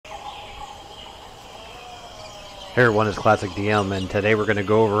Hey everyone, it's Classic DM, and today we're going to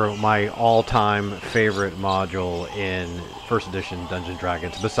go over my all-time favorite module in First Edition Dungeons and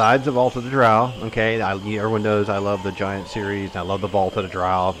Dragons. Besides the Vault of the Drow, okay, everyone knows I love the Giant series, and I love the Vault of the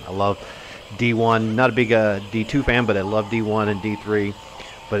Drow. I love D1, not a big D2 fan, but I love D1 and D3,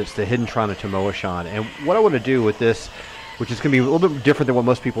 but it's the Hidden Shrine of Tamoachan. And what I want to do with this, which is going to be a little bit different than what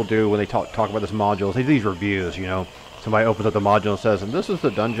most people do when they talk about this module, is they do these reviews, you know. Somebody opens up the module and says, and this is the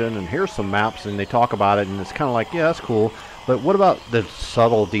dungeon, and here's some maps, and they talk about it, and it's kind of like, yeah, that's cool. But what about the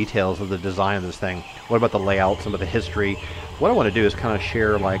subtle details of the design of this thing? What about the layout, some of the history? What I want to do is kind of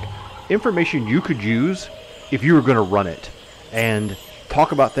share, like, information you could use if you were going to run it. And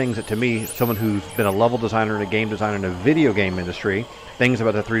talk about things that, to me, someone who's been a level designer and a game designer in the video game industry, things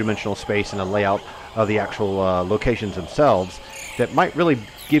about the three-dimensional space and the layout of the actual locations themselves, that might really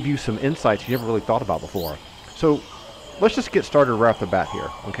give you some insights you never really thought about before. So let's just get started right off the bat here,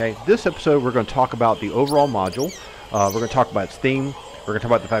 okay? This episode, we're going to talk about the overall module. We're going to talk about its theme. We're going to talk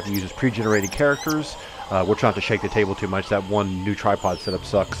about the fact that it uses pre-generated characters. We're trying to shake the table too much. That one new tripod setup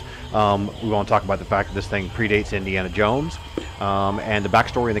sucks. We want to talk about the fact that this thing predates Indiana Jones, and the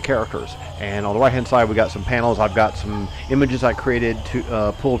backstory and the characters. And on the right-hand side, we got some panels. I've got some images I created,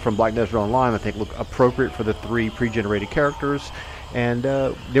 pulled from Black Desert Online, I think look appropriate for the three pre-generated characters. And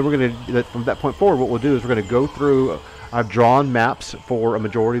then we're going to, from that point forward, what we'll do is we're going to go through. I've drawn maps for a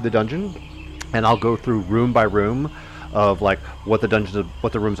majority of the dungeon, and I'll go through room by room of like what the dungeon,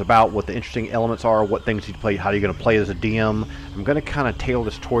 what the room's about, what the interesting elements are, what things you play, how you're going to play as a DM. I'm going to kind of tail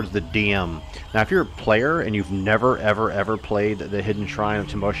this towards the DM. Now, if you're a player and you've never, ever played the Hidden Shrine of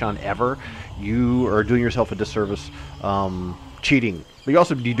Tamoachan ever, you are doing yourself a disservice cheating. But you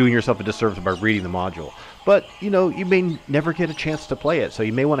also be doing yourself a disservice by reading the module. But, you know, you may never get a chance to play it, so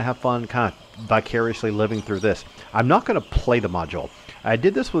you may want to have fun kind of vicariously living through this. I'm not going to play the module. I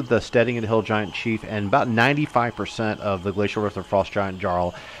did this with the Steading and Hill Giant Chief and about 95% of the Glacial Rift and Frost Giant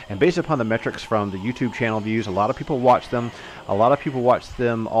Jarl. And based upon the metrics from the YouTube channel views, a lot of people watch them. A lot of people watch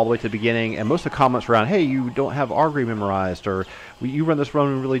them all the way to the beginning, and most of the comments around, hey, you don't have Augury memorized, or you run this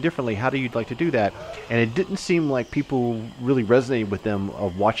run really differently, how do you like to do that? And it didn't seem like people really resonated with them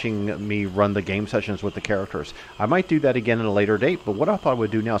of watching me run the game sessions with the characters. I might do that again at a later date, but what I thought I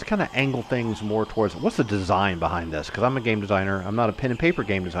would do now is kind of angle things more towards what's the design behind this, because I'm a game designer. I'm not a pen and paper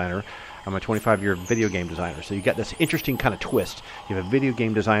game designer. I'm a 25-year video game designer. So you got this interesting kind of twist. You have a video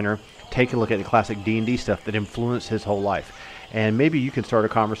game designer take a look at the classic D&D stuff that influenced his whole life. And maybe you can start a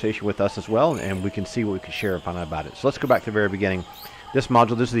conversation with us as well, and we can see what we can share upon about it. So let's go back to the very beginning. This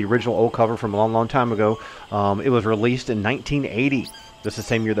module, this is the original old cover from a long time ago. It was released in 1980. This is the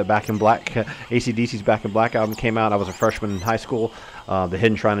same year that Back in Black, AC/DC's Back in Black album came out. I was a freshman in high school. The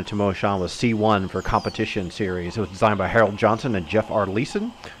Hidden Shrine of Tamoachan was C1 for competition series. It was designed by Harold Johnson and Jeff R.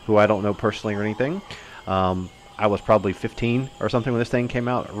 Leeson, who I don't know personally or anything. I was probably 15 or something when this thing came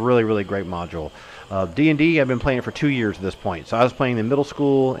out. Really great module. D&D, I've been playing it for 2 years at this point. So I was playing in middle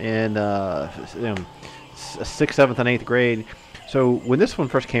school in 6th, 7th, and 8th grade. So when this one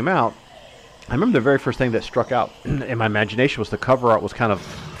first came out, I remember the very first thing that struck out in my imagination was the cover art was kind of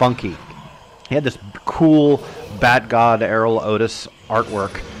funky. He had this cool Bat God Errol Otis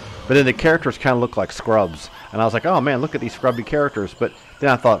artwork, but then the characters kind of looked like scrubs. And I was like, oh man, look at these scrubby characters. But then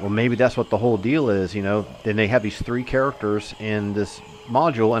I thought, well, maybe that's what the whole deal is, you know. Then they have these three characters in this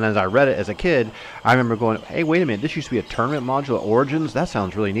module, and as I read it as a kid, I remember going, hey, wait a minute, this used to be a tournament module at Origins? That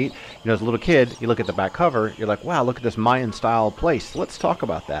sounds really neat. You know, as a little kid, you look at the back cover, you're like, wow, look at this Mayan-style place. Let's talk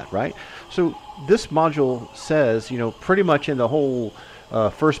about that, right? So this module says, you know, pretty much in the whole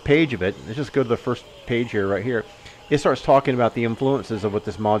first page of it, let's just go to the first page here, right here, it starts talking about the influences of what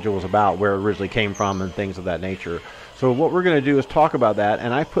this module was about, where it originally came from, and things of that nature. So what we're going to do is talk about that,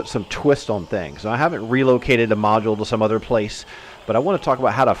 and I put some twist on things. So I haven't relocated the module to some other place, but I want to talk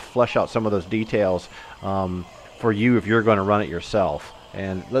about how to flesh out some of those details for you if you're going to run it yourself.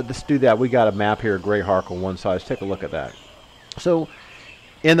 And let's do that. We got a map here, Greyhawk on one side. Let's take a look at that. So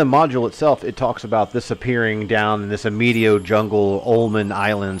in the module itself, it talks about this appearing down in this Amedio Jungle, Ulman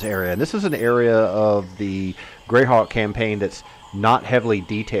Islands area. And this is an area of the Greyhawk campaign that's not heavily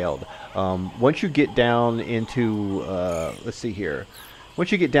detailed. Once you get down into, let's see here,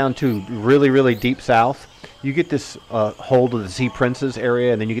 once you get down to really deep south, you get this hold of the Sea Princes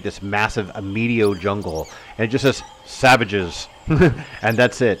area, and then you get this massive Amedio jungle, and it just says savages, and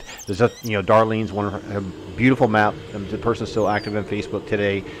that's it. There's a, you know, Darlene's one of her beautiful map. The person's still active on Facebook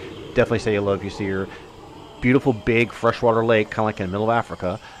today. Definitely say hello if you see her. Beautiful big freshwater lake, kind of like in the middle of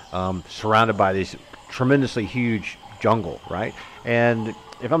Africa, surrounded by these tremendously huge jungle, right? And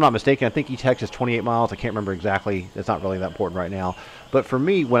if I'm not mistaken, I think each hex is 28 miles. I can't remember exactly. It's not really that important right now. But for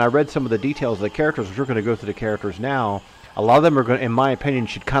me, when I read some of the details of the characters, which we're going to go through the characters now, a lot of them are going, in my opinion,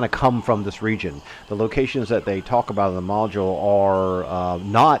 should kind of come from this region. The locations that they talk about in the module are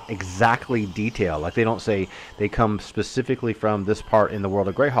not exactly detailed. Like, they don't say they come specifically from this part in the world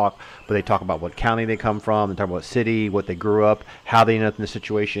of Greyhawk, but they talk about what county they come from, they talk about what city, what they grew up, how they ended up in the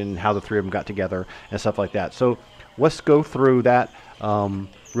situation, how the three of them got together, and stuff like that. So let's go through that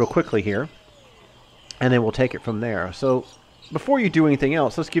real quickly here, and then we'll take it from there. So before you do anything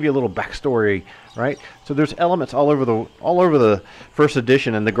else, let's give you a little backstory, right? So there's elements all over the first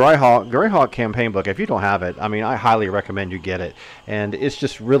edition and the Greyhawk campaign book. If you don't have it, I mean, I highly recommend you get it, and it's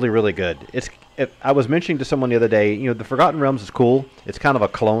just really, really good. I was mentioning to someone the other day, you know, the Forgotten Realms is cool. It's kind of a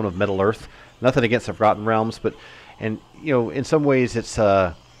clone of Middle Earth. Nothing against the Forgotten Realms, but, and you know, in some ways it's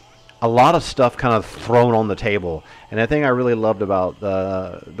a lot of stuff kind of thrown on the table. And the thing I really loved about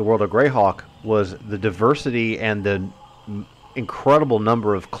the world of Greyhawk was the diversity and the incredible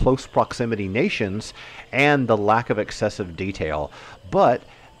number of close proximity nations and the lack of excessive detail, but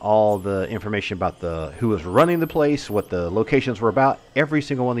all the information about who was running the place, what the locations were about, every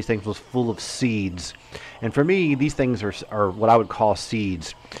single one of these things was full of seeds. And for me, these things are what I would call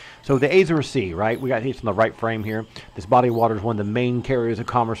seeds. So the Azure Sea, right? We got it in the right frame here. This body of water is one of the main carriers of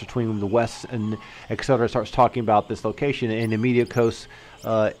commerce between the West and etc. Starts talking about this location, and the immediate coast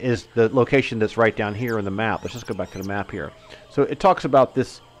is the location that's right down here in the map. Let's just go back to the map here. So it talks about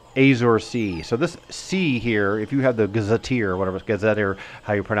this Azure Sea. So this sea here, if you have the Gazetteer, or whatever, Gazetteer,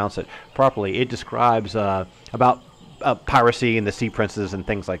 how you pronounce it properly, it describes about piracy and the sea princes and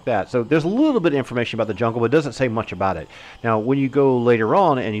things like that. So there's a little bit of information about the jungle, but it doesn't say much about it. Now, when you go later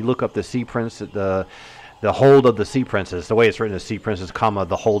on and you look up the sea prince, the hold of the sea princes, the way it's written is sea princes, comma,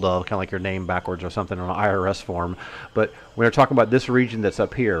 the hold of, kind of like your name backwards or something on an IRS form. But when they're talking about this region that's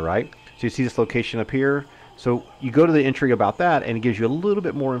up here, right? So you see this location up here. So you go to the entry about that, and it gives you a little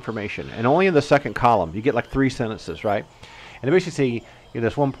bit more information. And only in the second column, you get like 3 sentences, right? And they basically say, at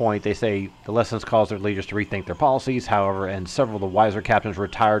this one point, they say the lessons caused their leaders to rethink their policies. However, and several of the wiser captains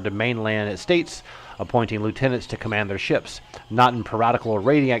retired to mainland states, appointing lieutenants to command their ships, not in piratical or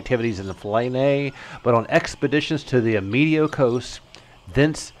raiding activities in the Flanay, but on expeditions to the Amedio coast,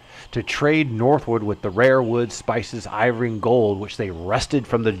 thence to trade northward with the rare woods, spices, ivory, and gold, which they wrested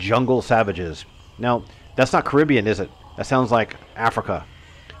from the jungle savages. Now, that's not Caribbean, is it? That sounds like Africa.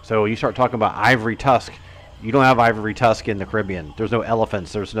 So you start talking about ivory tusk. You don't have ivory tusk in the Caribbean. There's no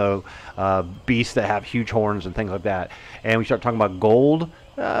elephants. There's no beasts that have huge horns and things like that. And we start talking about gold,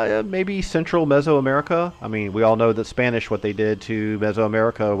 maybe Central Mesoamerica. I mean, we all know that Spanish, what they did to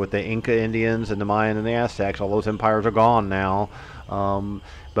Mesoamerica with the Inca Indians and the Mayan and the Aztecs. All those empires are gone now.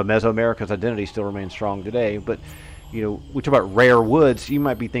 But Mesoamerica's identity still remains strong today. But, you know, we talk about rare woods. You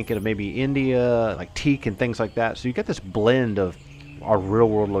might be thinking of maybe India, like teak and things like that. So you get this blend of our real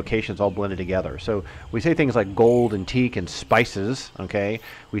world locations all blended together. So we say things like gold and teak and spices, okay?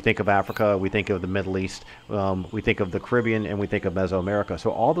 We think of Africa, we think of the Middle East, we think of the Caribbean, and we think of Mesoamerica. So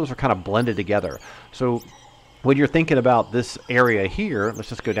all those are kind of blended together. So when you're thinking about this area here, let's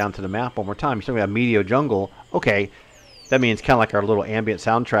just go down to the map one more time. You're talking about Medio Jungle, okay, that means kind of like our little ambient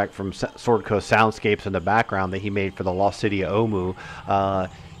soundtrack from Sword Coast Soundscapes in the background that he made for the Lost City of Omu.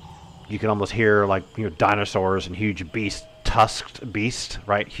 You can almost hear, like, you know, dinosaurs and huge beasts, tusked beasts,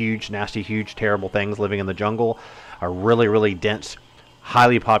 right? Huge, nasty, huge, terrible things living in the jungle. A really, really dense,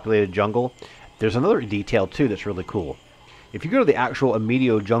 highly populated jungle. There's another detail, too, that's really cool. If you go to the actual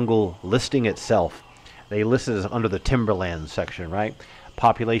Amedio jungle listing itself, they list it as under the Timberlands section, right?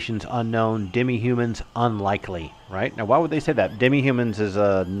 Populations unknown, demi-humans unlikely, right? Now, why would they say that? Demi-humans is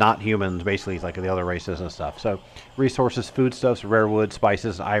not humans, basically, like the other races and stuff. So, resources, foodstuffs, rare wood,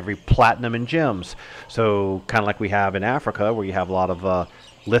 spices, ivory, platinum, and gems. So, kind of like we have in Africa, where you have a lot of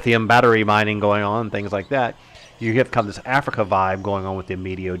lithium battery mining going on, things like that. You have kind of this Africa vibe going on with the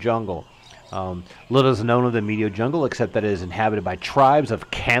Medio jungle. Little is known of the Medio jungle, except that it is inhabited by tribes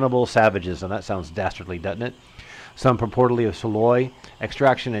of cannibal savages. And that sounds dastardly, doesn't it? Some purportedly of Soloi,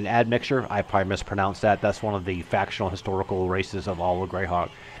 extraction and admixture. I probably mispronounced that. That's one of the factional historical races of all of Greyhawk.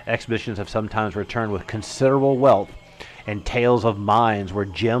 Expeditions have sometimes returned with considerable wealth and tales of mines where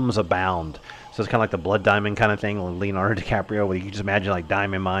gems abound. So it's kind of like the Blood Diamond kind of thing with Leonardo DiCaprio, where you can just imagine like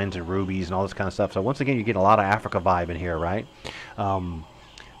diamond mines and rubies and all this kind of stuff. So once again, you get a lot of Africa vibe in here, right?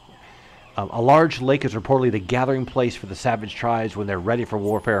 A large lake is reportedly the gathering place for the savage tribes when they're ready for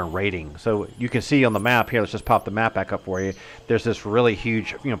warfare and raiding. So you can see on the map here, let's just pop the map back up for you. There's this really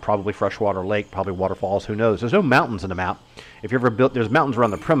huge, probably freshwater lake, probably waterfalls, who knows. There's no mountains in the map. If you ever built, there's mountains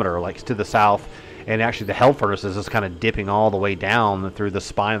around the perimeter, like to the south, and actually the hell furnaces is kind of dipping all the way down through the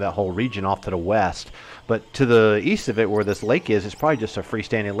spine of that whole region off to the west. But to the east of it, where this lake is, it's probably just a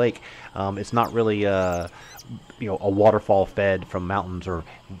freestanding lake. It's not really a waterfall fed from mountains or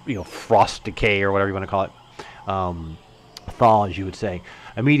frost decay or whatever you want to call it, thaw, as you would say.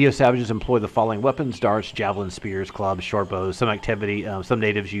 Immediate savages employ the following weapons: darts, javelins, spears, clubs, short bows. Some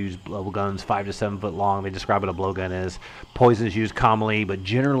natives use blowguns 5 to 7 foot long. They describe what a blowgun is. Poison is used commonly, but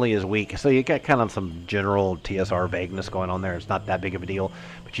generally is weak. So you got kind of some general TSR vagueness going on there. It's not that big of a deal.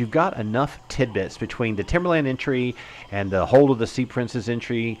 But you've got enough tidbits between the Timberland entry and the Hold of the Sea Princes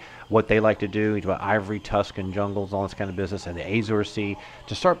entry, what they like to do, about ivory, Tuscan jungles, all this kind of business, and the Azure Sea,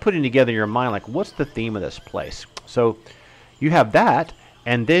 to start putting together in your mind, like, what's the theme of this place? So you have that.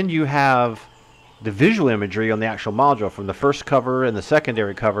 And then you have the visual imagery on the actual module from the first cover and the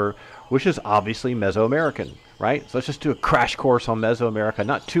secondary cover, which is obviously Mesoamerican, right? So let's just do a crash course on Mesoamerica.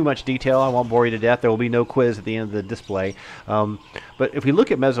 Not too much detail. I won't bore you to death. There will be no quiz at the end of the display. But if we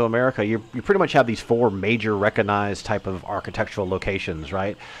look at Mesoamerica, you pretty much have these 4 major recognized type of architectural locations,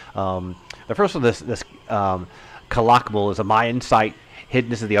 right? The first one, this Calakmul, is a Mayan site. Hidden,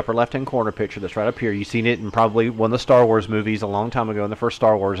 this is the upper left-hand corner picture that's right up here. You've seen it in probably one of the Star Wars movies a long time ago. In the first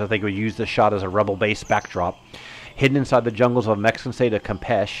Star Wars, I think we used this shot as a rebel base backdrop. Hidden inside the jungles of Mexican state of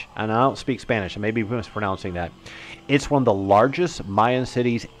Campeche, and I don't speak Spanish, I may be mispronouncing that. It's one of the largest Mayan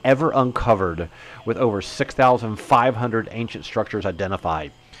cities ever uncovered, with over 6,500 ancient structures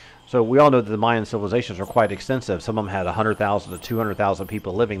identified. So we all know that the Mayan civilizations are quite extensive. Some of them had 100,000 to 200,000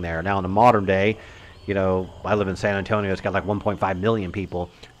 people living there. Now in the modern day, I live in San Antonio. It's got like 1.5 million people.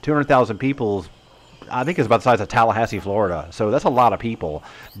 200,000 people, I think, is about the size of Tallahassee, Florida. So that's a lot of people.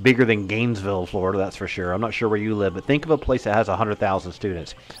 Bigger than Gainesville, Florida, that's for sure. I'm not sure where you live, but think of a place that has 100,000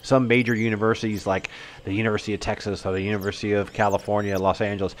 students. Some major universities like the University of Texas or the University of California, Los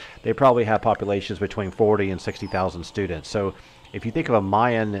Angeles, they probably have populations between 40 and 60,000 students. So if you think of a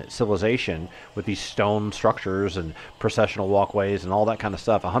Mayan civilization with these stone structures and processional walkways and all that kind of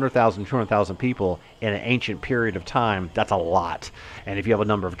stuff, 100,000, 200,000 people in an ancient period of time, that's a lot. And if you have a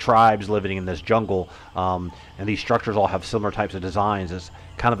number of tribes living in this jungle, and these structures all have similar types of designs, it's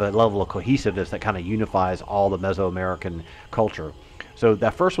kind of a level of cohesiveness that kind of unifies all the Mesoamerican culture. So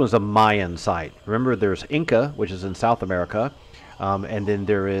that first one is a Mayan site. Remember, there's Inca, which is in South America. And then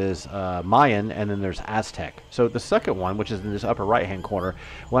there is Mayan, and then there's Aztec. So the second one, which is in this upper right-hand corner,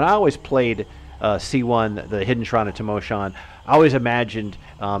 when I always played C1, the Hidden Shrine of Tamoachan, I always imagined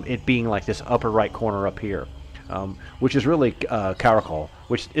it being like this upper right corner up here, which is really Caracal,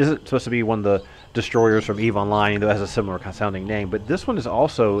 which isn't supposed to be one of the destroyers from EVE Online, though it has a similar sounding name. But this one is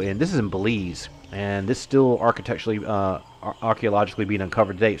also this is in Belize, and this still architecturally, archaeologically being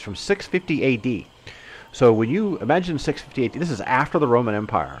uncovered today. It's from 650 AD. So when you imagine 650 AD, this is after the Roman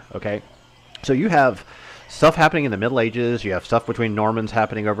Empire, okay? So you have stuff happening in the Middle Ages. You have stuff between Normans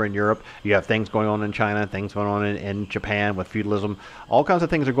happening over in Europe. You have things going on in China, things going on in Japan with feudalism. All kinds of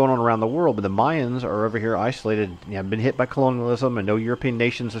things are going on around the world, but the Mayans are over here isolated, been hit by colonialism, and no European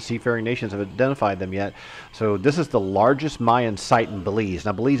nations or seafaring nations have identified them yet. So this is the largest Mayan site in Belize.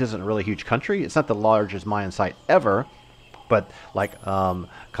 Now, Belize isn't a really huge country. It's not the largest Mayan site ever, but like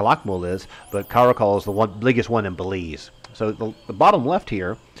Calakmul is, but Caracal is the biggest one in Belize. So the bottom left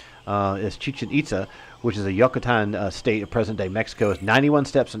here is Chichen Itza, which is a Yucatan state of present-day Mexico. It's 91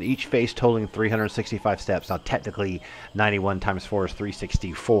 steps on each face, totaling 365 steps. Now, technically, 91 times 4 is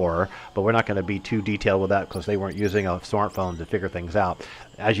 364, but we're not going to be too detailed with that because they weren't using a smartphone to figure things out.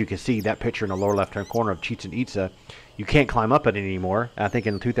 As you can see, that picture in the lower left-hand corner of Chichen Itza, you can't climb up it anymore. I think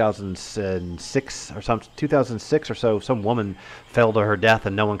in 2006 or so, some woman fell to her death,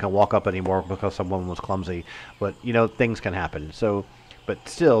 and no one can walk up anymore because some woman was clumsy. But things can happen. So, but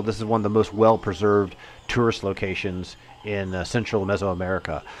still, this is one of the most well-preserved tourist locations in central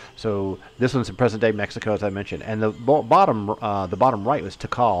Mesoamerica. So this one's in present-day Mexico, as I mentioned. And the bottom right was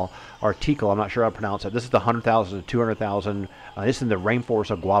Tikal, or Tikal, I'm not sure how to pronounce it. This is the 100,000 to 200,000. This is in the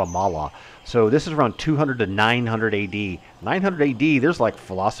rainforest of Guatemala. So this is around 200 to 900 AD. 900 AD, there's like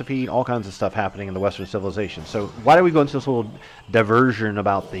philosophy and all kinds of stuff happening in the Western civilization. So why do we go into this little diversion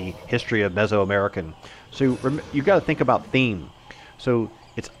about the history of Mesoamerican? So you've got to think about theme. So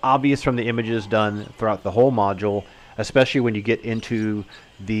it's obvious from the images done throughout the whole module, especially when you get into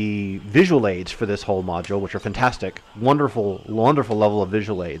the visual aids for this whole module, which are fantastic. Wonderful, wonderful level of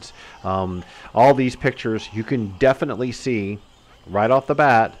visual aids. All these pictures, you can definitely see right off the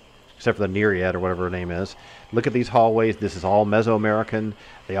bat except for the Nereid or whatever her name is. Look at these hallways. This is all Mesoamerican.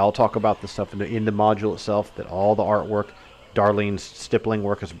 They all talk about the stuff in the module itself, that all the artwork, Darlene's stippling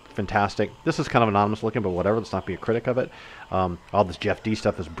work is fantastic. This is kind of anonymous looking, but whatever. Let's not be a critic of it. All this Jeff D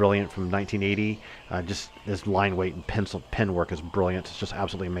stuff is brilliant from 1980. Just this line weight and pen work is brilliant. It's just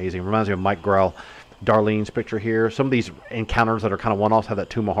absolutely amazing. Reminds me of Mike Grell. Darlene's picture here. Some of these encounters that are kind of one-offs have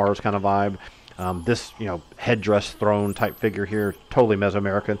that Tomb of Horrors kind of vibe. This, headdress throne type figure here, totally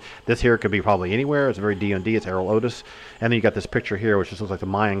Mesoamerican. This here could be probably anywhere. It's very D&D. It's Errol Otis. And then you got this picture here, which just looks like the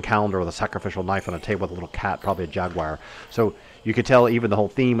Mayan calendar with a sacrificial knife on a table with a little cat, probably a jaguar. So you could tell even the whole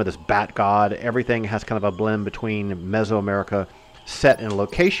theme of this bat god, everything has kind of a blend between Mesoamerica set in a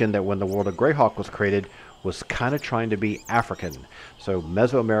location that when the world of Greyhawk was created was kind of trying to be African. So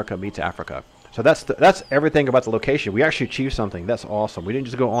Mesoamerica meets Africa. So that's everything about the location. We actually achieved something. That's awesome. We didn't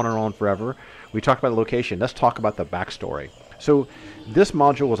just go on and on forever. We talked about the location. Let's talk about the backstory. So this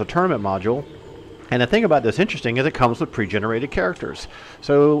module was a tournament module. And the thing about this interesting is it comes with pre-generated characters.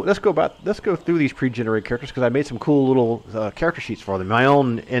 So let's go through these pre-generated characters because I made some cool little character sheets for them.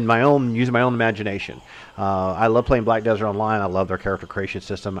 Using my own imagination. I love playing Black Desert Online. I love their character creation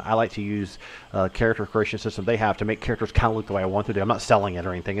system. I like to use character creation system they have to make characters kind of look the way I want them to. I'm not selling it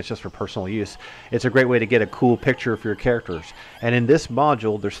or anything. It's just for personal use. It's a great way to get a cool picture for your characters. And in this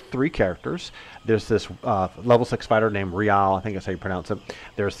module, there's 3 characters. There's this level 6 fighter named Rial. I think that's how you pronounce it.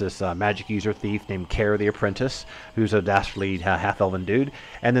 There's this magic user thief named Care the Apprentice, who's a dastardly half-elven dude.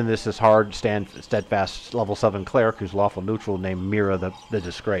 And then there's this hard, steadfast level 7 cleric who's lawful neutral named Mira the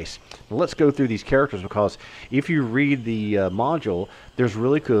Disgrace. Now let's go through these characters because if you read the module, there's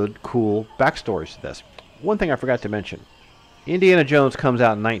really good, cool backstories to this. One thing I forgot to mention. Indiana Jones comes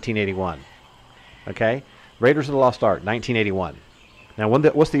out in 1981. Okay? Raiders of the Lost Ark, 1981. Now,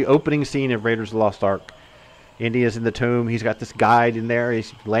 what's the opening scene of Raiders of the Lost Ark? India's in the tomb. He's got this guide in there.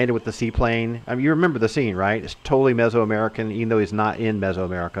 He's landed with the seaplane. I mean, you remember the scene, right? It's totally Mesoamerican, even though he's not in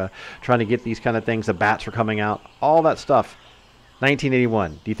Mesoamerica. Trying to get these kind of things. The bats are coming out. All that stuff.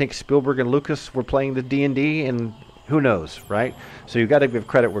 1981. Do you think Spielberg and Lucas were playing the D&D? And who knows, right? So you've got to give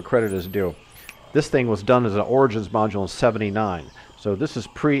credit where credit is due. This thing was done as an Origins module in 79. So this is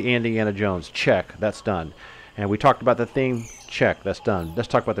pre-Indiana Jones. Check. That's done. And we talked about the theme. Check. That's done. Let's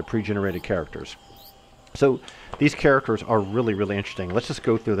talk about the pre-generated characters. So these characters are really, really interesting. Let's just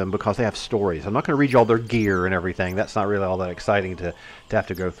go through them because they have stories. I'm not going to read you all their gear and everything. That's not really all that exciting to have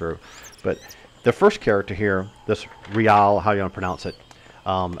to go through. But the first character here, this Rial, how you want to pronounce it,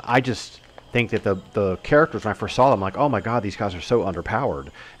 I just think that the characters, when I first saw them, I'm like, oh my god, these guys are so underpowered.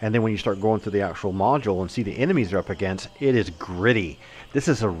 And then when you start going through the actual module and see the enemies they're up against, it is gritty. This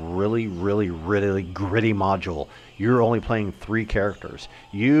is a really, really, really gritty module. You're only playing 3 characters.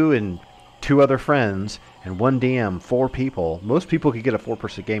 You and 2 other friends and 1 DM, 4 people. Most people could get a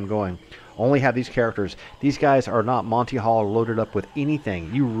 4-person game going. Only have these characters. These guys are not Monty Hall loaded up with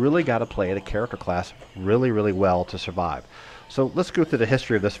anything. You really got to play at a character class really, really well to survive. So let's go through the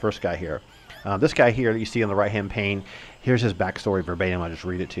history of this first guy here. This guy here that you see on the right-hand pane, here's his backstory verbatim. I'll just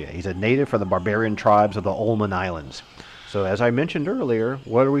read it to you. He's a native from the barbarian tribes of the Olman Islands. So as I mentioned earlier,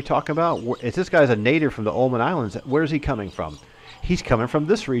 what are we talking about? If this guy's a native from the Olman Islands, where's he coming from? He's coming from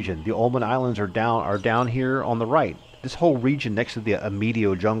this region. The Olman Islands are down here on the right. This whole region next to the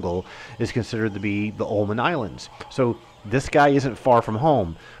Amedio jungle is considered to be the Olman Islands. So this guy isn't far from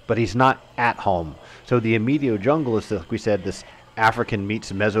home, but he's not at home. So the Amedio jungle is, like we said, this African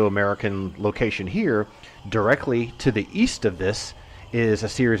meets Mesoamerican location here. Directly to the east of this is a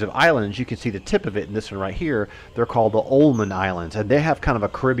series of islands. You can see the tip of it in this one right here. They're called the Olman Islands, and they have kind of a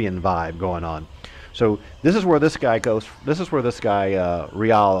Caribbean vibe going on. So this is where this guy goes. This is where this guy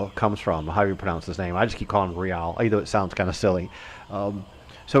Rial comes from. How do you pronounce his name? I just keep calling him Rial, even though it sounds kind of silly.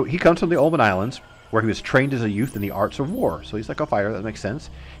 So he comes from the Olman Islands, where he was trained as a youth in the arts of war. So he's like a fighter. That makes sense.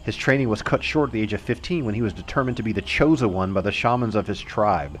 His training was cut short at the age of 15 when he was determined to be the chosen one by the shamans of his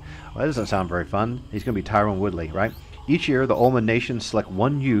tribe. Well, that doesn't sound very fun. He's going to be Tyrone Woodley, right? Each year, the Olman nation select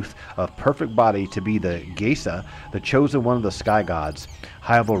one youth of perfect body to be the Geisa, the chosen one of the sky gods.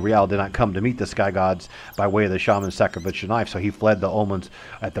 However, Rial did not come to meet the sky gods by way of the shaman's sacrificial knife, so he fled the Olmans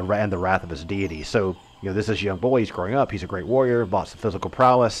at the wrath of his deity. So, this is a young boy. He's growing up. He's a great warrior, lots of physical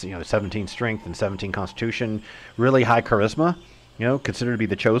prowess, 17 strength and 17 constitution, really high charisma. Considered to be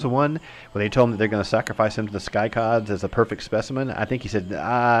the chosen one. When they told him that they're going to sacrifice him to the sky gods as a perfect specimen, I think he said,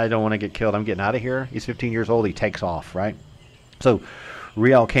 I don't want to get killed. I'm getting out of here. He's 15 years old. He takes off, right? So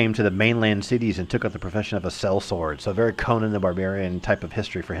Riel came to the mainland cities and took up the profession of a sellsword, so very Conan the Barbarian type of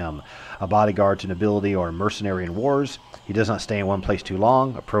history for him. A bodyguard to nobility or a mercenary in wars. He does not stay in one place too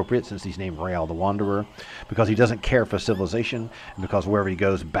long, appropriate since he's named Riel the Wanderer, because he doesn't care for civilization, and because wherever he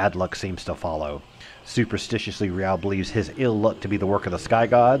goes, bad luck seems to follow. Superstitiously, Riel believes his ill luck to be the work of the sky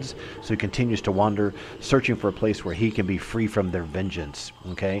gods, so he continues to wander, searching for a place where he can be free from their vengeance.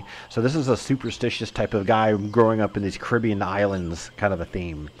 Okay, so this is a superstitious type of guy growing up in these Caribbean islands, kind of a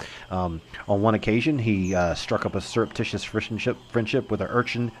theme. On one occasion, he struck up a surreptitious friendship with an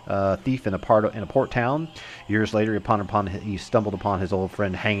urchin thief in a port town. Years later, he stumbled upon his old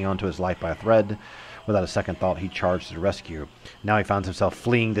friend hanging onto his life by a thread. Without a second thought, he charged to the rescue. Now he finds himself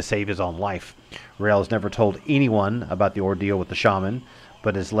fleeing to save his own life. Riel has never told anyone about the ordeal with the shaman,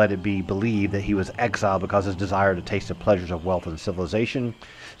 but has let it be believed that he was exiled because of his desire to taste the pleasures of wealth and civilization.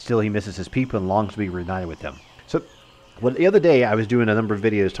 Still, he misses his people and longs to be reunited with them. So, the other day I was doing a number of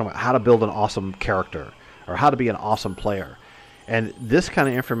videos talking about how to build an awesome character, or how to be an awesome player. And this kind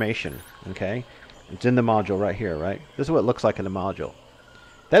of information, okay, it's in the module right here, right? This is what it looks like in the module.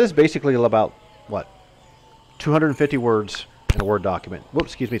 That is basically about, what, 250 words in a Word document.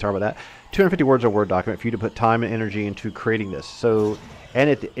 Whoops, excuse me, sorry about that. 250 words in a Word document for you to put time and energy into creating this. So, and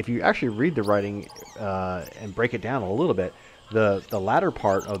if you actually read the writing and break it down a little bit, the latter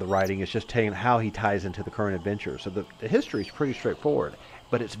part of the writing is just telling how he ties into the current adventure. So the history is pretty straightforward,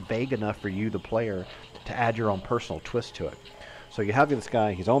 but it's vague enough for you, the player, to add your own personal twist to it. So you have this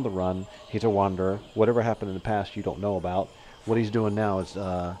guy, he's on the run, he's a wanderer. Whatever happened in the past you don't know about. What he's doing now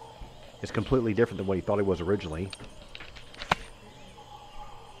is completely different than what he thought he was originally.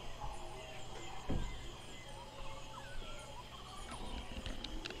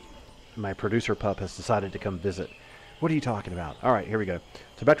 My producer pup has decided to come visit. What are you talking about? All right, here we go.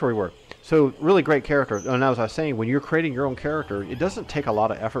 So back to where we were. So really great character. And as I was saying, when you're creating your own character, it doesn't take a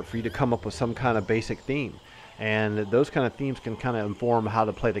lot of effort for you to come up with some kind of basic theme. And those kind of themes can kind of inform how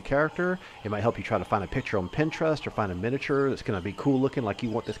to play the character. It might help you try to find a picture on Pinterest or find a miniature that's going to be cool looking, like you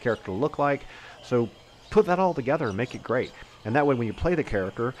want this character to look like. So put that all together and make it great. And that way when you play the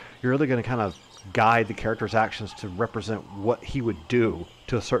character, you're really going to kind of guide the character's actions to represent what he would do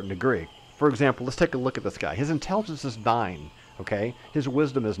to a certain degree. For example, let's take a look at this guy. His intelligence is 9, okay? His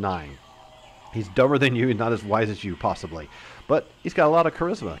wisdom is 9. He's dumber than you and not as wise as you, possibly. But he's got a lot of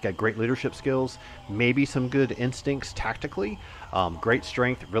charisma. Got great leadership skills, maybe some good instincts tactically, great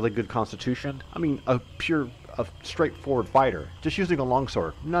strength, really good constitution. I mean, a straightforward fighter, just using a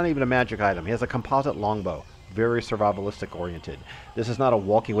longsword, not even a magic item. He has a composite longbow. Very survivalistic oriented. This is not a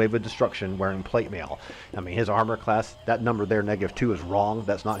walking wave of destruction wearing plate mail. I mean, his armor class, that number there, -2, is wrong.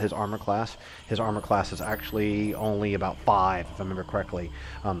 That's not his armor class. His armor class is actually only about 5, if I remember correctly.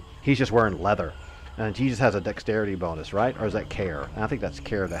 He's just wearing leather. And he just has a dexterity bonus, right? Or is that care? And I think that's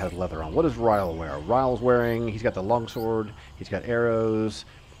care that has leather on. What does Riel wear? Riel's wearing, he's got the longsword, he's got arrows.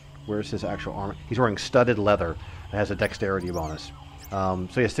 Where's his actual armor? He's wearing studded leather that has a dexterity bonus. So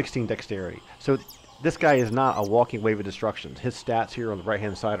he has 16 dexterity. So this guy is not a walking wave of destruction. His stats here on the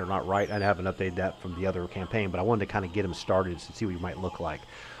right-hand side are not right. I haven't updated that from the other campaign, but I wanted to kind of get him started to see what he might look like.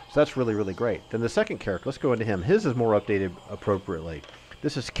 So that's really, really great. Then the second character, let's go into him. His is more updated appropriately.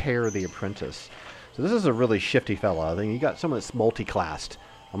 This is Care the Apprentice. So this is a really shifty fella. I think you got someone that's multi-classed.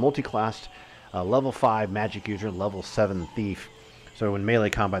 A multi-classed level 5 magic user and level 7 thief. So in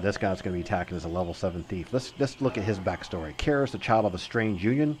melee combat, this guy's going to be attacking as a level 7 thief. Let's look at his backstory. Care is the child of a strange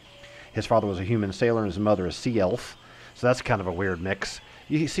union. His father was a human sailor and his mother a sea elf. So that's kind of a weird mix.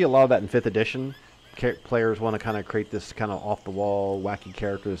 You see a lot of that in 5th edition. Players want to kind of create this kind of off-the-wall, wacky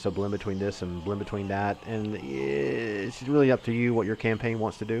character that's a blend between this and blend between that. And it's really up to you what your campaign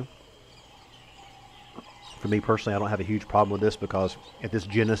wants to do. For me personally, I don't have a huge problem with this because at this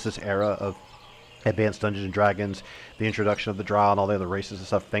Genesis era of Advanced Dungeons and Dragons, the introduction of the Drow and all the other races and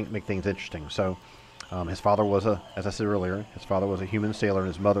stuff make things interesting. So his father was as I said earlier, his father was a human sailor and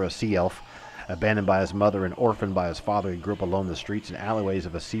his mother a sea elf. Abandoned by his mother and orphaned by his father, he grew up alone in the streets and alleyways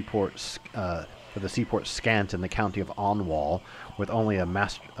of the seaport Scant in the county of Onwall, with only a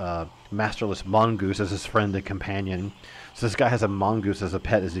masterless mongoose as his friend and companion. So this guy has a mongoose as a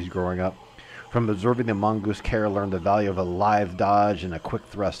pet as he's growing up. From observing the mongoose, Care learned the value of a live dodge and a quick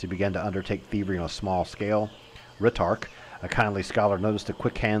thrust. He began to undertake thievery on a small scale. Ritark, a kindly scholar, noticed the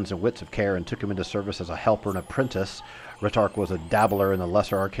quick hands and wits of Care and took him into service as a helper and apprentice. Ritark was a dabbler in the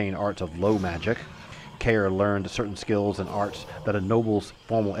lesser arcane arts of low magic. Care learned certain skills and arts that a noble's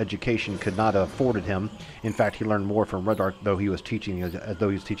formal education could not have afforded him. In fact, he learned more from Ritark as though he was teaching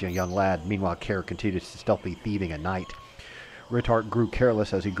a young lad. Meanwhile, Care continued stealthy thieving at night. Rittart grew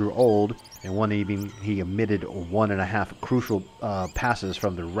careless as he grew old, and one evening he omitted 1.5 crucial passes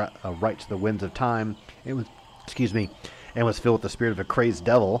from the right to the winds of time. It was, excuse me, and was filled with the spirit of a crazed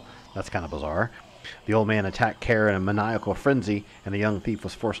devil. That's kind of bizarre. The old man attacked Care in a maniacal frenzy, and the young thief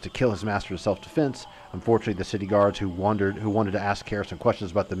was forced to kill his master in self-defense. Unfortunately, the city guards who wanted to ask Care some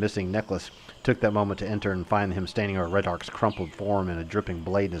questions about the missing necklace took that moment to enter and find him standing over Riddart's crumpled form and a dripping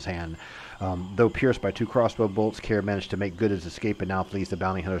blade in his hand. Though pierced by 2 crossbow bolts, Care managed to make good his escape and now flees the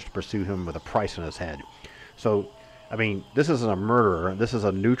bounty hunters to pursue him with a price on his head. So, I mean, this isn't a murderer. This is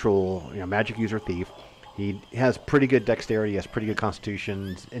a neutral, magic user thief. He has pretty good dexterity, he has pretty good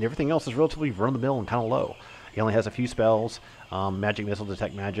constitution, and everything else is relatively run-of-the-mill and kind of low. He only has a few spells, magic missile,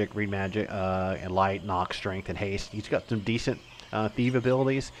 detect magic, read magic, and light, knock, strength, and haste. He's got some decent thief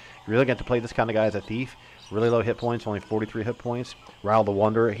abilities. You really got to play this kind of guy as a thief. Really low hit points, only 43 hit points. Rile the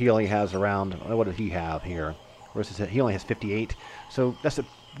Wanderer, he only has around, what did he have here? Where's his hit? He only has 58. So that's a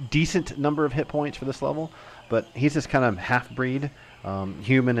decent number of hit points for this level, but he's this kind of half-breed,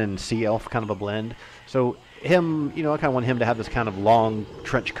 human and sea elf kind of a blend. So him, I kind of want him to have this kind of long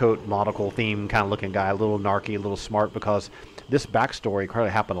trench coat, nautical theme kind of looking guy, a little narky, a little smart, because this backstory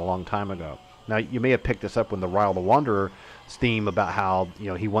probably happened a long time ago. Now, you may have picked this up when the Rile the Wanderer's theme about how,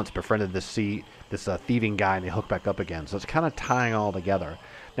 he once befriended this thieving guy and they hook back up again. So it's kind of tying all together.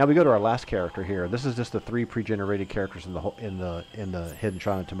 Now we go to our last character here. This is just the 3 pre-generated characters in the Hidden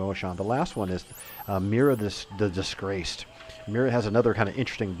Shrine of Tamoachan. The last one is Mira the Disgraced. Mira has another kind of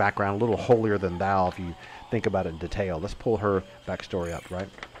interesting background, a little holier than thou if you think about it in detail. Let's pull her backstory up, right?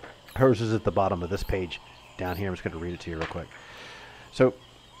 Hers is at the bottom of this page down here. I'm just going to read it to you real quick. So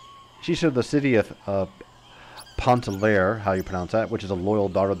she's of the city of Pontelaire, how you pronounce that, which is a loyal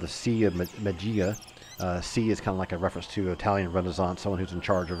daughter of the Sea of Magia. Sea is kind of like a reference to Italian Renaissance, someone who's in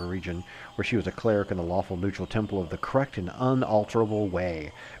charge of a region, where she was a cleric in the lawful neutral temple of the correct and unalterable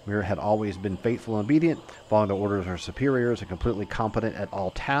way. Mira had always been faithful and obedient, following the orders of her superiors, and completely competent at all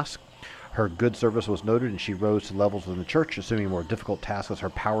tasks. Her good service was noted, and she rose to levels within the church, assuming more difficult tasks as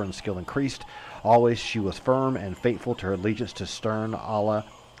her power and skill increased. Always she was firm and faithful to her allegiance to stern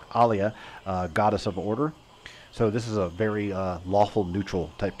Alia, goddess of order. So this is a very lawful,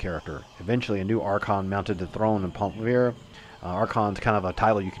 neutral type character. Eventually, a new Archon mounted the throne in Pontelaire. Archon's kind of a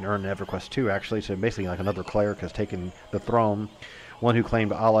title you can earn in EverQuest 2, actually. So basically, like another cleric has taken the throne. One who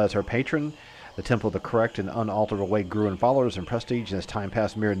claimed Allah as her patron. The temple of the correct and unalterable way grew in followers and prestige. And as time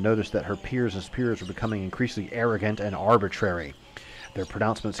passed, Mira noticed that her peers and superiors were becoming increasingly arrogant and arbitrary. Their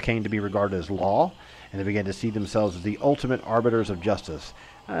pronouncements came to be regarded as law, and they began to see themselves as the ultimate arbiters of justice.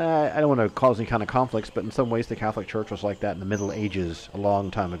 I don't want to cause any kind of conflicts, but in some ways the Catholic Church was like that in the Middle Ages a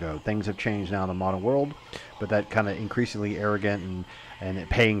long time ago. Things have changed now in the modern world, but that kind of increasingly arrogant and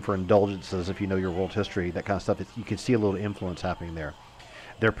paying for indulgences, if you know your world history, that kind of stuff, you can see a little influence happening there.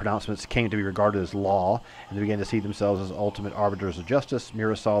 Their pronouncements came to be regarded as law, and they began to see themselves as ultimate arbiters of justice.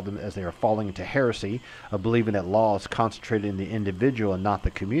 Mira saw them as they are falling into heresy of believing that law is concentrated in the individual and not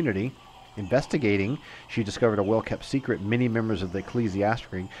the community. Investigating, she discovered a well-kept secret. Many members of the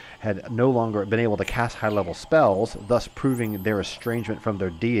ecclesiarchy had no longer been able to cast high-level spells, thus proving their estrangement from their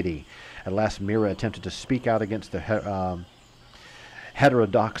deity. At last, Mira attempted to speak out against the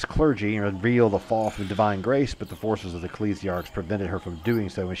heterodox clergy and reveal the fall from divine grace, but the forces of the ecclesiarchs prevented her from doing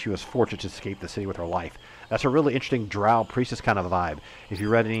so, and she was fortunate to escape the city with her life. That's a really interesting drow priestess kind of vibe. If you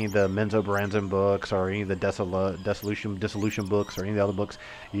read any of the Menzo Baranzan books or any of the Dissolution books or any of the other books,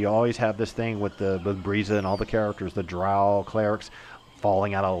 you always have this thing with Breeza and all the characters, the drow clerics,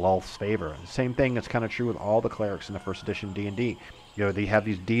 falling out of Lolth's favor. The same thing is kind of true with all the clerics in the first edition D&D. They have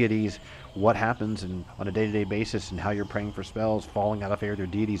these deities, what happens on a day-to-day basis and how you're praying for spells, falling out of favor of their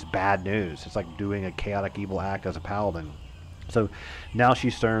deities, bad news. It's like doing a chaotic evil act as a paladin. So now she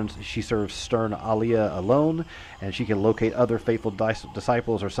serves stern Alia alone, and she can locate other faithful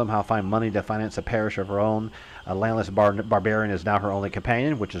disciples or somehow find money to finance a parish of her own. A landless barbarian is now her only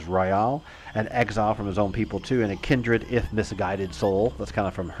companion, which is Royal, an exile from his own people too, and a kindred, if misguided soul. That's kind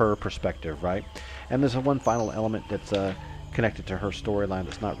of from her perspective, right? And there's one final element that's connected to her storyline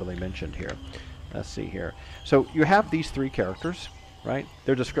that's not really mentioned here. Let's see here. So you have these 3 characters, right?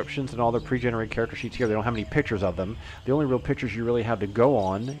 Their descriptions and all their pre-generated character sheets here. They don't have any pictures of them. The only real pictures you really have to go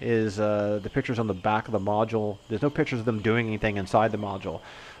on is the pictures on the back of the module. There's no pictures of them doing anything inside the module.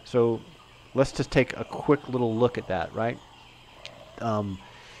 So let's just take a quick little look at that, right?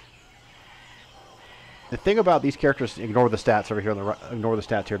 The thing about these characters, ignore the stats over here, ignore the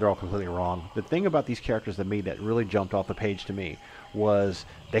stats here, they're all completely wrong. The thing about these characters that really jumped off the page to me was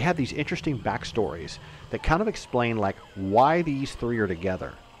they had these interesting backstories that kind of explain like why these 3 are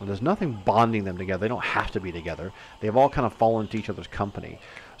together. And there's nothing bonding them together. They don't have to be together. They've all kind of fallen into each other's company.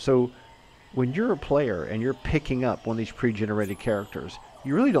 So when you're a player and you're picking up one of these pre-generated characters,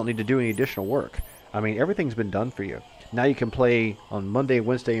 you really don't need to do any additional work. I mean, everything's been done for you. Now you can play on Monday,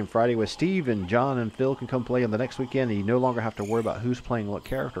 Wednesday, and Friday with Steve, and John and Phil can come play on the next weekend, and you no longer have to worry about who's playing what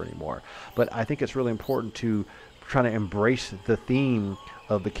character anymore. But I think it's really important to try to embrace the theme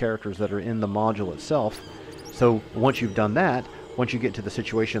of the characters that are in the module itself. So once you've done that, once you get to the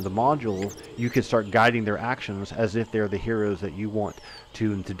situation of the module, you can start guiding their actions as if they're the heroes that you want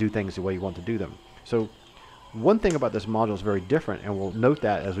to do things the way you want to do them. So one thing about this module is very different, and we'll note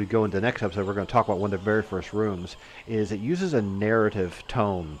that as we go into the next episode. We're going to talk about one of the very first rooms, is it uses a narrative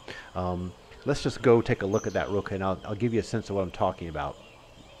tone. Let's just go take a look at that real quick, and I'll give you a sense of what I'm talking about.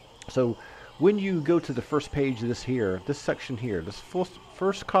 So when you go to the first page of this section here, this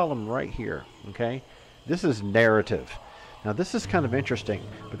first column right here, okay, this is narrative. Now this is kind of interesting.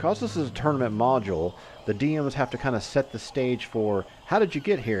 Because this is a tournament module, the DMs have to kind of set the stage for how did you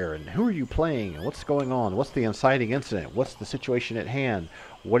get here, and who are you playing, and what's going on, what's the inciting incident, what's the situation at hand,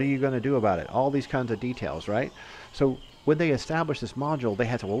 what are you going to do about it, all these kinds of details, right? So when they established this module, they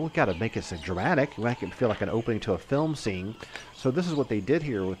had to, well, we've got to make it so dramatic, make it feel like an opening to a film scene. So this is what they did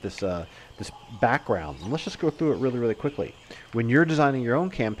here with this this background. And let's just go through it really, really quickly. When you're designing your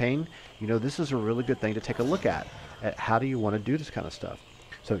own campaign, you know, this is a really good thing to take a look at how do you want to do this kind of stuff.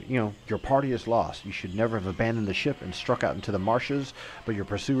 So, you know, your party is lost. You should never have abandoned the ship and struck out into the marshes, but your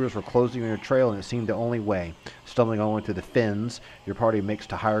pursuers were closing on your trail, and it seemed the only way. Stumbling onward through the fens, your party makes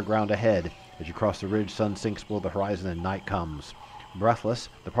to higher ground ahead. As you cross the ridge, sun sinks below the horizon and night comes. Breathless,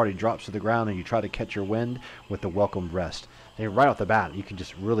 the party drops to the ground, and you try to catch your wind with the welcomed rest. And right off the bat, you can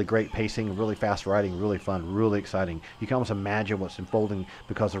just really great pacing, really fast writing, really fun, really exciting. You can almost imagine what's unfolding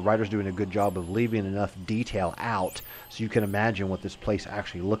because the writer's doing a good job of leaving enough detail out so you can imagine what this place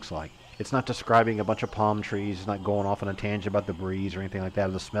actually looks like. It's not describing a bunch of palm trees. It's not going off on a tangent about the breeze or anything like that,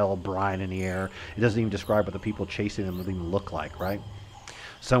 or the smell of brine in the air. It doesn't even describe what the people chasing them even look like, right?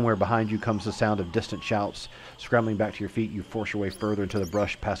 Somewhere behind you comes the sound of distant shouts. Scrambling back to your feet, you force your way further into the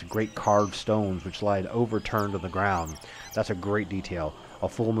brush past great carved stones which lie overturned on the ground. That's a great detail. A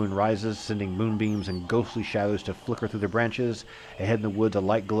full moon rises, sending moonbeams and ghostly shadows to flicker through the branches. Ahead in the woods, a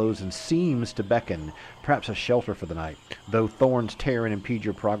light glows and seems to beckon, perhaps a shelter for the night. Though thorns tear and impede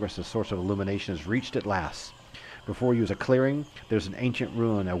your progress, the source of illumination is reached at last. Before you is a clearing. There's an ancient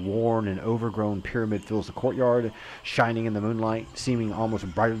ruin. A worn and overgrown pyramid fills the courtyard, shining in the moonlight, seeming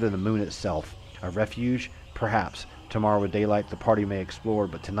almost brighter than the moon itself. A refuge? Perhaps. Tomorrow with daylight the party may explore,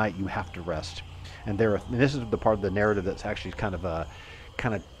 but tonight you have to rest. And this is the part of the narrative that's actually kind of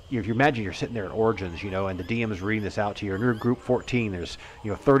if you imagine you're sitting there at Origins, you know, and the DM is reading this out to you, and you're in group 14, there's, you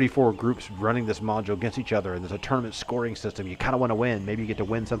know, 34 groups running this module against each other, and there's a tournament scoring system. You kind of want to win. Maybe you get to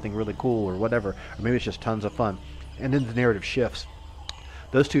win something really cool or whatever, or maybe it's just tons of fun. And then the narrative shifts.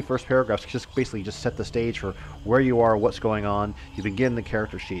 Those two first paragraphs just basically just set the stage for where you are, what's going on. You begin the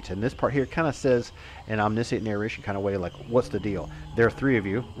character sheets, and this part here kind of says, in omniscient narration kind of way, like, what's the deal? There are three of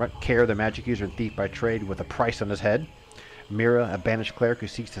you, right? Care, the magic user and thief by trade, with a price on his head. Mira, a banished cleric who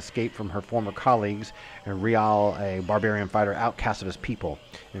seeks to escape from her former colleagues, and Rial, a barbarian fighter outcast of his people.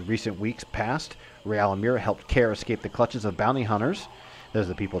 In recent weeks past, Rial and Mira helped Care escape the clutches of bounty hunters, those are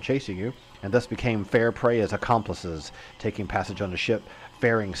the people chasing you, and thus became fair prey as accomplices. Taking passage on the ship,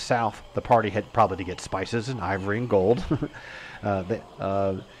 faring south, the party had probably to get spices and ivory and gold.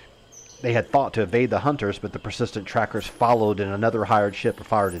 They had thought to evade the hunters, but the persistent trackers followed in another hired ship, or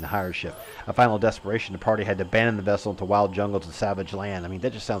fired in a hired ship. A final desperation, the party had to abandon the vessel into wild jungles and savage land. I mean,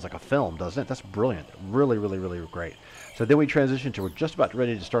 that just sounds like a film, doesn't it? That's brilliant. Really, really, really great. So then we transition to, we're just about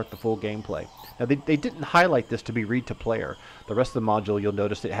ready to start the full gameplay. Now, they didn't highlight this to be read to player. The rest of the module, you'll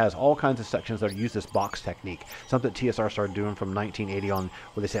notice it has all kinds of sections that use this box technique. Something TSR started doing from 1980 on,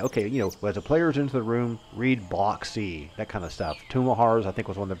 where they say, okay, you know, as the player's into the room, read block C, that kind of stuff. Tomb of Horrors, I think,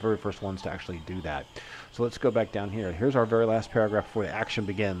 was one of the very first ones to actually do that. So let's go back down here. Here's our very last paragraph before the action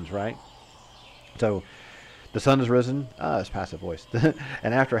begins, right? So, the sun has risen. It's passive voice.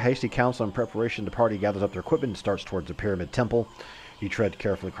 And after a hasty council and preparation, the party gathers up their equipment and starts towards the pyramid temple. You tread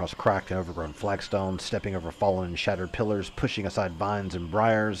carefully across cracked and overgrown flagstones, stepping over fallen and shattered pillars, pushing aside vines and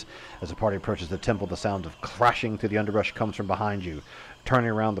briars. As the party approaches the temple, the sound of crashing through the underbrush comes from behind you.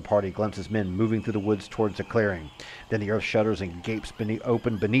 Turning around, the party glimpses men moving through the woods towards the clearing. Then the earth shudders and gapes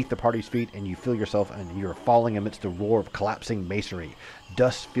open beneath the party's feet, and you feel yourself, and you're falling amidst the roar of collapsing masonry.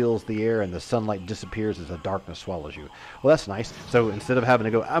 Dust fills the air, and the sunlight disappears as the darkness swallows you. Well, that's nice. So instead of having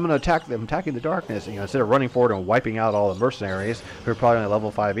to go, I'm going to attack them, attacking the darkness, instead of running forward and wiping out all the mercenaries, who are probably only